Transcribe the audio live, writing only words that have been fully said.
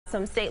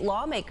Some state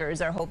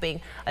lawmakers are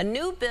hoping a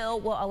new bill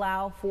will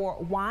allow for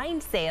wine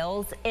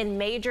sales in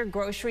major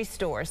grocery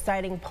stores,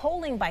 citing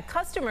polling by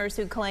customers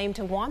who claim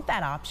to want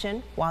that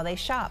option while they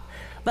shop.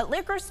 But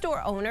liquor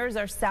store owners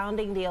are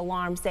sounding the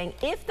alarm, saying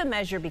if the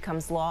measure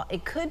becomes law,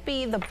 it could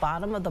be the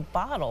bottom of the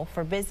bottle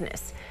for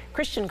business.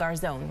 Christian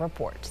Garzone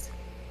reports.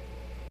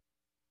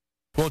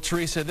 Well,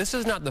 Teresa, this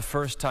is not the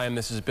first time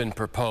this has been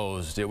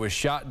proposed. It was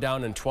shot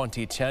down in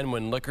 2010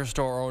 when liquor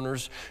store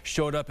owners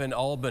showed up in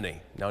Albany.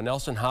 Now,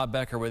 Nelson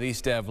Habecker with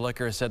East Ave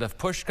Liquor said if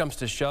push comes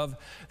to shove,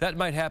 that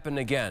might happen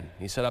again.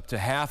 He said up to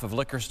half of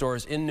liquor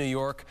stores in New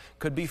York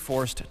could be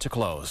forced to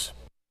close.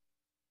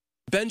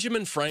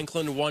 Benjamin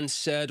Franklin once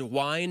said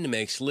wine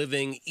makes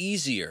living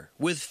easier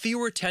with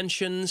fewer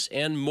tensions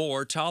and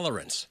more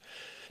tolerance.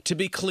 To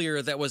be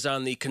clear, that was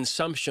on the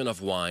consumption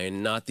of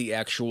wine, not the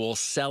actual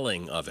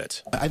selling of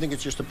it. I think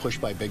it's just a push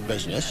by big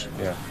business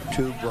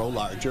to grow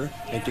larger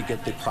and to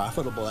get the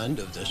profitable end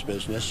of this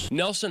business.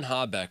 Nelson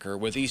Habecker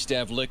with East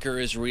Ave Liquor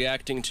is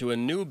reacting to a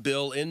new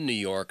bill in New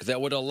York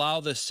that would allow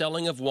the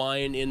selling of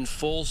wine in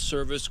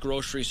full-service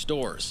grocery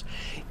stores.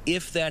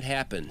 If that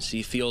happens,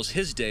 he feels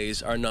his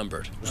days are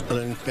numbered.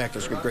 In fact,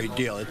 it's a great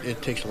deal. It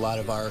takes a lot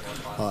of our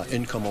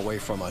income away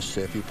from us.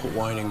 If you put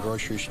wine in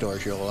grocery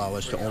stores, you'll allow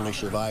us to only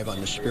survive on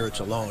the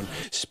spirits alone.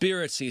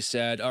 Spirits, he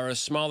said, are a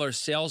smaller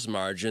sales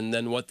margin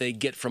than what they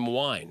get from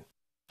wine.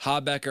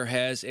 Habecker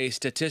has a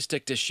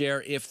statistic to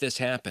share if this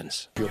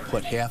happens. You'll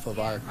put half of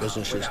our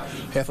businesses,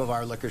 half of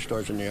our liquor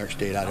stores in New York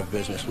State out of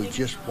business. We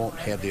just won't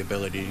have the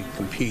ability to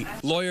compete.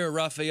 Lawyer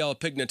Rafael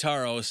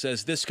Pignataro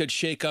says this could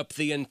shake up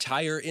the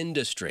entire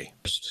industry.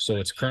 So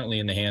it's currently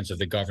in the hands of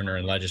the governor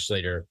and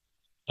legislator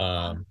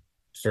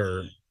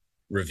for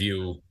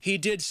review. He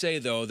did say,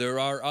 though, there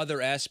are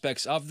other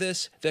aspects of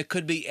this that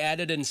could be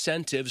added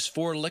incentives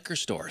for liquor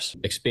stores.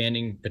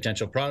 Expanding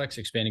potential products,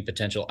 expanding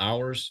potential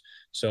hours.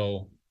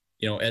 So,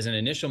 as an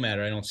initial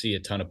matter, I don't see a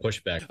ton of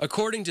pushback.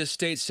 According to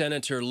State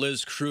Senator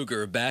Liz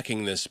Krueger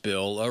backing this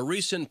bill, a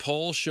recent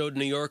poll showed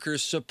New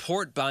Yorkers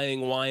support buying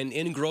wine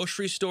in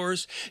grocery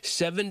stores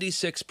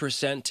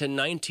 76% to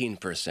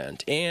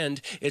 19%,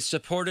 and it's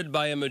supported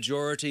by a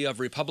majority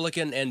of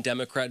Republican and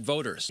Democrat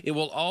voters. It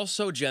will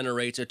also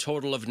generate a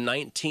total of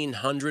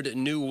 1,900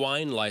 new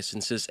wine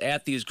licenses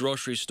at these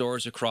grocery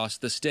stores across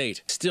the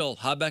state. Still,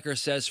 Habecker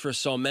says for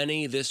so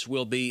many, this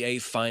will be a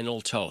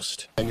final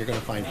toast. And you're going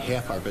to find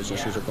half our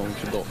businesses are going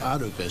to go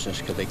out of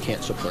business because they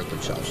can't support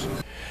themselves.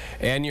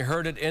 And you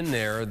heard it in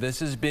there. This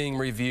is being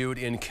reviewed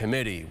in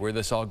committee. Where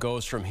this all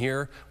goes from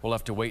here, we'll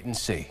have to wait and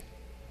see.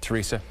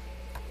 Teresa.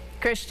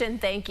 Christian,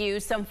 thank you.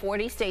 Some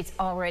 40 states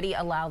already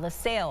allow the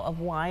sale of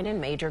wine in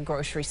major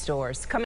grocery stores.